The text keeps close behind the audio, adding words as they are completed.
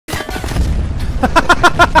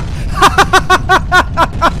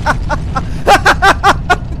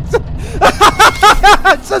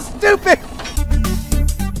It's so stupid!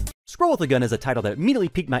 Squirrel With A Gun is a title that immediately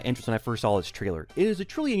piqued my interest when I first saw its trailer. It is a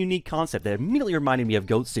truly unique concept that immediately reminded me of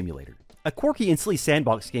Goat Simulator, a quirky and silly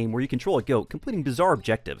sandbox game where you control a goat completing bizarre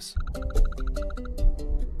objectives.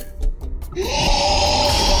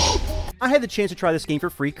 I had the chance to try this game for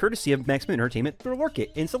free courtesy of Maximum Entertainment through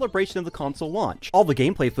Lurkit in celebration of the console launch. All the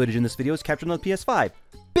gameplay footage in this video is captured on the PS5.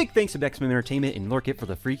 Big thanks to Maximum Entertainment and Lurkit for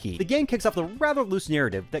the free key. The game kicks off with a rather loose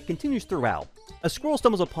narrative that continues throughout. A squirrel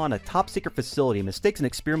stumbles upon a top-secret facility and mistakes an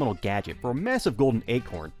experimental gadget for a massive golden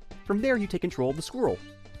acorn. From there, you take control of the squirrel.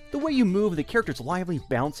 The way you move and the character's lively,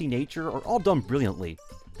 bouncy nature are all done brilliantly.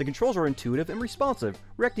 The controls are intuitive and responsive,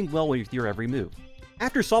 reacting well with your every move.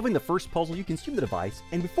 After solving the first puzzle, you consume the device,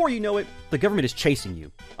 and before you know it, the government is chasing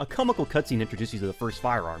you. A comical cutscene introduces you to the first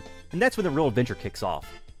firearm, and that's when the real adventure kicks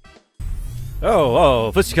off.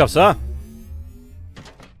 Oh, fisticuffs, huh?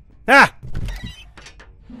 Ah!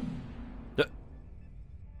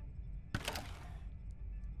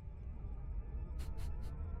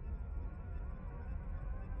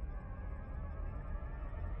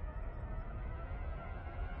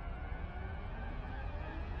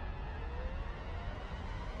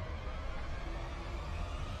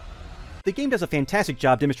 The game does a fantastic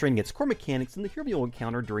job demonstrating its core mechanics and the hero you'll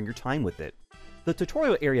encounter during your time with it. The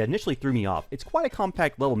tutorial area initially threw me off. It's quite a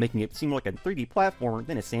compact level, making it seem more like a 3D platformer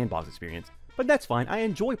than a sandbox experience, but that's fine, I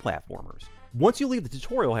enjoy platformers. Once you leave the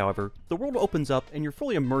tutorial, however, the world opens up and you're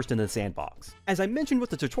fully immersed in the sandbox. As I mentioned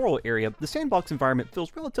with the tutorial area, the sandbox environment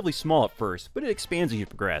feels relatively small at first, but it expands as you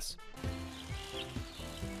progress.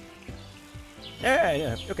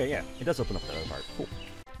 Okay, it does open up that other part, cool.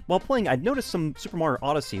 While playing, I'd noticed some Super Mario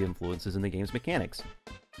Odyssey influences in the game's mechanics.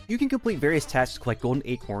 You can complete various tasks to collect golden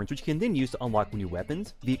acorns, which you can then use to unlock new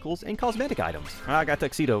weapons, vehicles, and cosmetic items. I got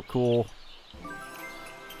tuxedo, cool.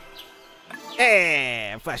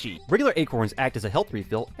 Flashy! Regular acorns act as a health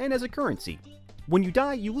refill and as a currency. When you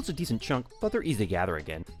die, you lose a decent chunk, but they're easy to gather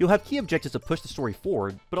again. You'll have key objectives to push the story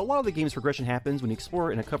forward, but a lot of the game's progression happens when you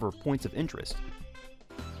explore in a cover of points of interest.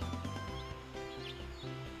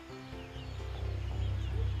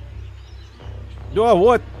 Oh,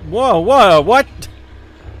 what? Whoa, what?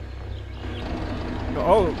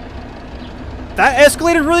 Oh, that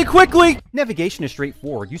escalated really quickly! Navigation is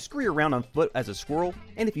straightforward. You scurry around on foot as a squirrel,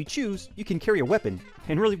 and if you choose, you can carry a weapon.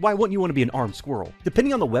 And really, why wouldn't you want to be an armed squirrel?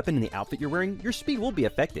 Depending on the weapon and the outfit you're wearing, your speed will be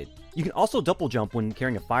affected. You can also double jump when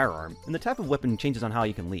carrying a firearm, and the type of weapon changes on how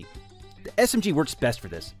you can leap. The SMG works best for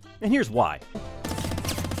this, and here's why.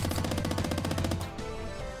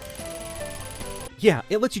 Yeah,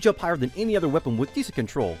 it lets you jump higher than any other weapon with decent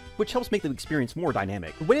control, which helps make the experience more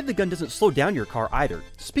dynamic. The weight of the gun doesn't slow down your car either.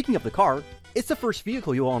 Speaking of the car, it's the first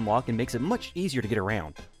vehicle you'll unlock and makes it much easier to get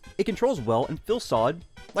around. It controls well and feels solid,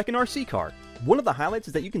 like an RC car. One of the highlights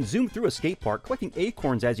is that you can zoom through a skate park collecting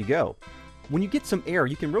acorns as you go. When you get some air,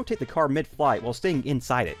 you can rotate the car mid-flight while staying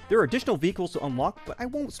inside it. There are additional vehicles to unlock, but I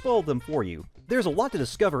won't spoil them for you. There's a lot to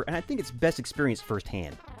discover, and I think it's best experienced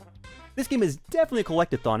firsthand. This game is definitely a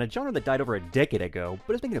collectathon, a genre that died over a decade ago,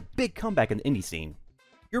 but is making a big comeback in the indie scene.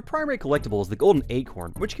 Your primary collectible is the golden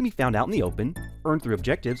acorn, which can be found out in the open, earned through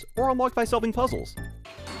objectives, or unlocked by solving puzzles.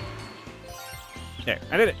 There,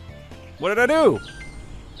 I did it! What did I do?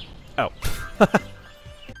 Oh.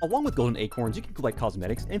 Along with golden acorns, you can collect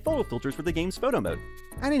cosmetics and photo filters for the game's photo mode.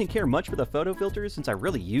 I didn't care much for the photo filters since I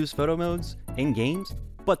rarely use photo modes in games,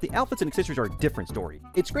 but the outfits and accessories are a different story.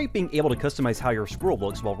 It's great being able to customize how your squirrel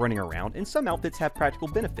looks while running around, and some outfits have practical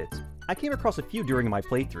benefits. I came across a few during my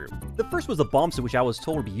playthrough. The first was the bomb suit, which I was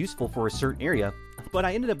told would be useful for a certain area, but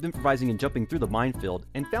I ended up improvising and jumping through the minefield,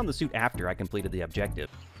 and found the suit after I completed the objective.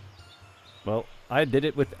 Well, I did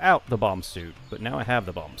it without the bomb suit, but now I have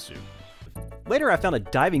the bomb suit. Later I found a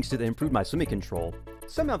diving suit that improved my swimming control.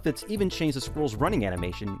 Some outfits even changed the squirrel's running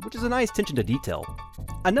animation, which is a nice attention to detail.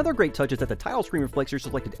 Another great touch is that the title screen reflects your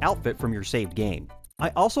selected outfit from your saved game. I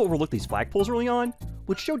also overlooked these flagpoles early on,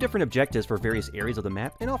 which show different objectives for various areas of the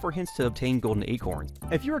map and offer hints to obtain golden acorns.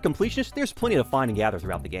 If you're a completionist, there's plenty to find and gather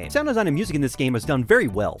throughout the game. Sound design and music in this game is done very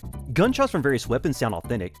well. Gunshots from various weapons sound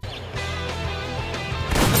authentic.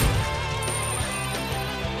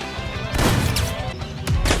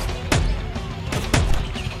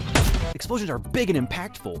 Explosions are big and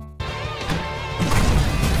impactful.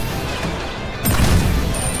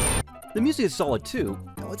 The music is solid too,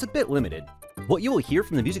 though it's a bit limited. What you will hear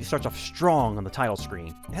from the music starts off strong on the title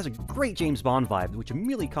screen. It has a great James Bond vibe, which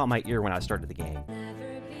immediately caught my ear when I started the game.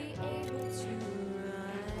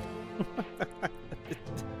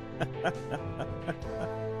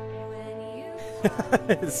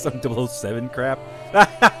 Some 007 crap.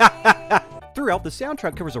 Throughout, the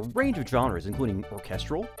soundtrack covers a range of genres, including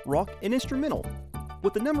orchestral, rock, and instrumental.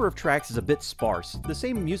 With the number of tracks is a bit sparse, the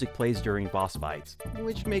same music plays during boss fights,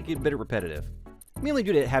 which make it a bit repetitive, mainly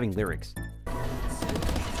due to it having lyrics.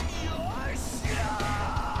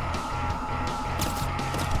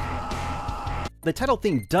 The title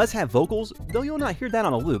theme does have vocals, though you'll not hear that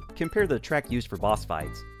on a loop compared to the track used for boss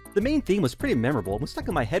fights. The main theme was pretty memorable and was stuck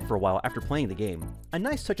in my head for a while after playing the game. A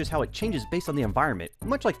nice touch is how it changes based on the environment,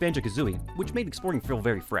 much like Banjo-Kazooie, which made exploring feel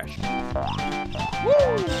very fresh.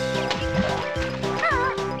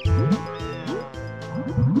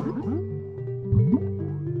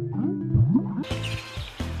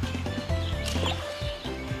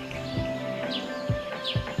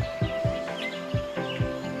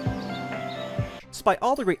 Despite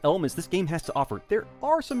all the great elements this game has to offer, there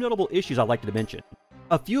are some notable issues I'd like to mention.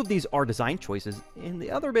 A few of these are design choices, and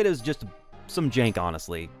the other bit is just some jank,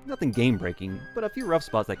 honestly. Nothing game-breaking, but a few rough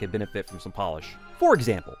spots that could benefit from some polish. For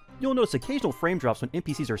example, you'll notice occasional frame drops when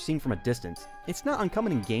NPCs are seen from a distance. It's not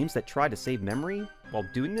uncommon in games that try to save memory while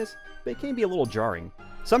doing this, but it can be a little jarring.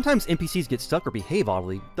 Sometimes NPCs get stuck or behave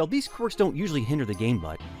oddly, though these quirks don't usually hinder the game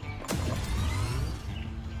much.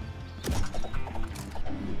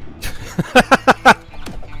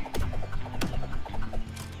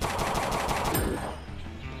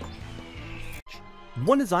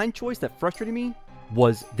 One design choice that frustrated me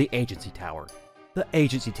was the Agency Tower. The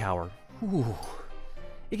Agency Tower. Whew.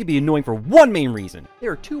 It can be annoying for one main reason.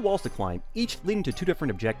 There are two walls to climb, each leading to two different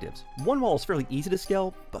objectives. One wall is fairly easy to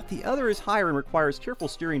scale, but the other is higher and requires careful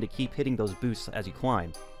steering to keep hitting those boosts as you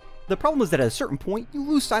climb. The problem is that at a certain point, you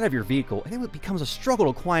lose sight of your vehicle, and it becomes a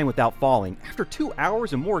struggle to climb without falling. After 2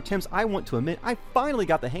 hours and more attempts, I want to admit I finally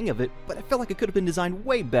got the hang of it, but I felt like it could have been designed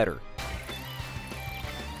way better.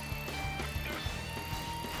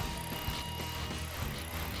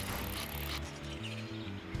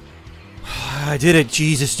 I did it,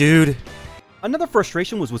 Jesus, dude. Another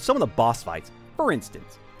frustration was with some of the boss fights. For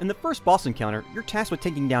instance, in the first boss encounter, you're tasked with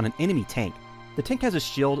taking down an enemy tank. The tank has a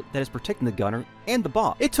shield that is protecting the gunner and the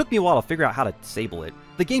boss. It took me a while to figure out how to disable it.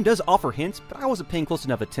 The game does offer hints, but I wasn't paying close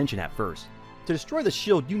enough attention at first. To destroy the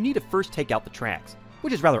shield, you need to first take out the tracks,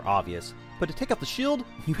 which is rather obvious. But to take out the shield,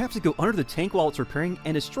 you have to go under the tank while it's repairing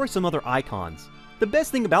and destroy some other icons. The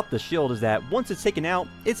best thing about the shield is that once it's taken out,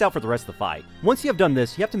 it's out for the rest of the fight. Once you have done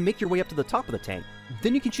this, you have to make your way up to the top of the tank.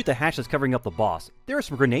 Then you can shoot the hatch that's covering up the boss. There are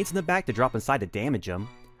some grenades in the back to drop inside to damage him.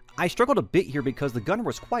 I struggled a bit here because the gunner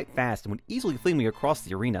was quite fast and would easily fling me across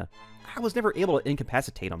the arena. I was never able to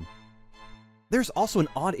incapacitate him. There's also an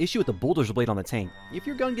odd issue with the bulldozer blade on the tank. If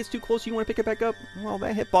your gun gets too close and you want to pick it back up, well,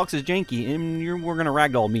 that hitbox is janky and we're going to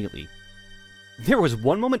ragdoll immediately. There was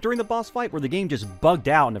one moment during the boss fight where the game just bugged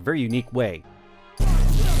out in a very unique way.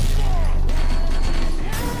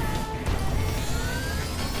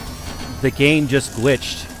 The game just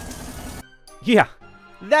glitched. Yeah,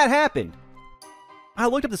 that happened. I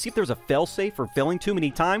looked up to see if there was a failsafe for failing too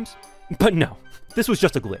many times, but no, this was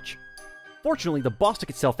just a glitch. Fortunately, the boss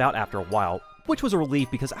took itself out after a while, which was a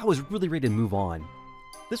relief because I was really ready to move on.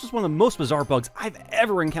 This was one of the most bizarre bugs I've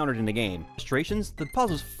ever encountered in a game. Frustrations, the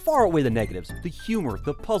positives far outweigh the negatives. The humor,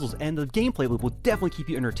 the puzzles, and the gameplay loop will definitely keep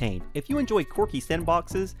you entertained. If you enjoy quirky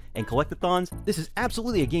sandboxes and collectathons, this is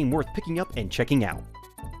absolutely a game worth picking up and checking out.